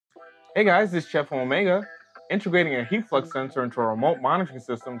Hey guys, this is Chet from Omega. Integrating a heat flux sensor into a remote monitoring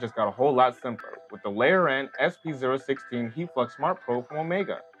system just got a whole lot simpler with the Layer N SP016 Heat Flux Smart Probe from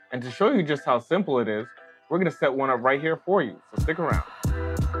Omega. And to show you just how simple it is, we're going to set one up right here for you, so stick around.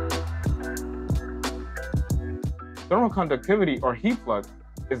 Thermal conductivity, or heat flux,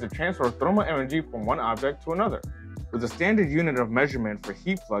 is the transfer of thermal energy from one object to another, with the standard unit of measurement for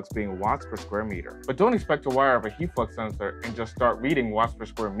heat flux being watts per square meter. But don't expect to wire up a heat flux sensor and just start reading watts per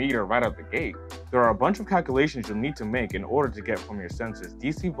square meter right out the gate. There are a bunch of calculations you'll need to make in order to get from your sensor's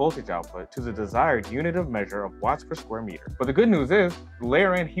DC voltage output to the desired unit of measure of watts per square meter. But the good news is, the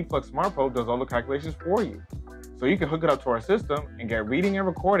Layer N Heat Flux Smart Probe does all the calculations for you. So you can hook it up to our system and get reading and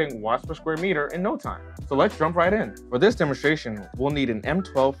recording watts per square meter in no time. So let's jump right in. For this demonstration, we'll need an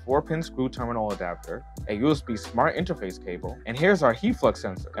M12 4-pin screw terminal adapter, a USB smart interface cable, and here's our heat flux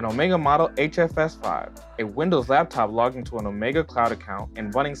sensor, an Omega model HFS5, a Windows laptop logged into an Omega cloud account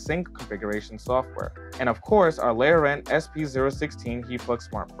and running sync configuration software, and of course our Layer N SP016 heat flux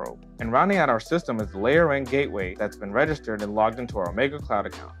smart probe. And rounding out our system is the Layer N gateway that's been registered and logged into our Omega cloud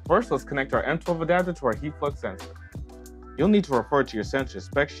account. First, let's connect our M12 adapter to our heat flux sensor. You'll need to refer to your sensor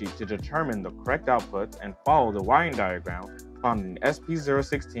spec sheet to determine the correct outputs and follow the wiring diagram found in the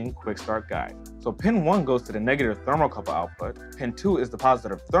SP016 Quick Start Guide. So pin 1 goes to the negative thermocouple output, pin 2 is the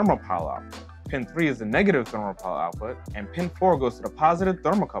positive thermopile output, pin 3 is the negative thermopile output, and pin 4 goes to the positive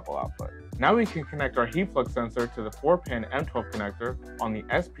thermocouple output. Now we can connect our heat flux sensor to the 4-pin M12 connector on the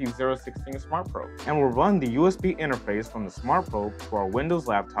SP016 Smart Probe. And we'll run the USB interface from the Smart Probe to our Windows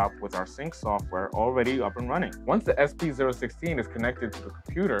laptop with our sync software already up and running. Once the SP016 is connected to the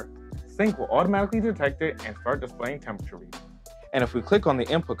computer, Sync will automatically detect it and start displaying temperature readings. And if we click on the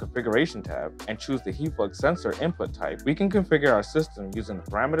Input Configuration tab and choose the heat flux sensor input type, we can configure our system using the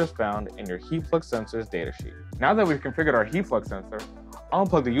parameters found in your heat flux sensor's datasheet. Now that we've configured our heat flux sensor, I'll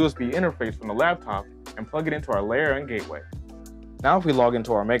unplug the USB interface from the laptop and plug it into our Layer N gateway. Now if we log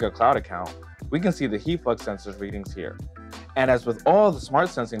into our Omega Cloud account, we can see the heat flux sensor's readings here. And as with all the smart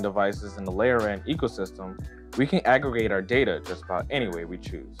sensing devices in the Layer N ecosystem, we can aggregate our data just about any way we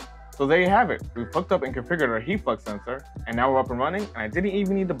choose. So there you have it. We've hooked up and configured our heat flux sensor, and now we're up and running, and I didn't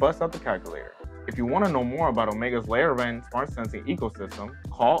even need to bust out the calculator. If you want to know more about Omega's Layer N smart sensing ecosystem,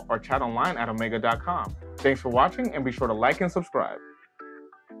 call or chat online at omega.com. Thanks for watching, and be sure to like and subscribe.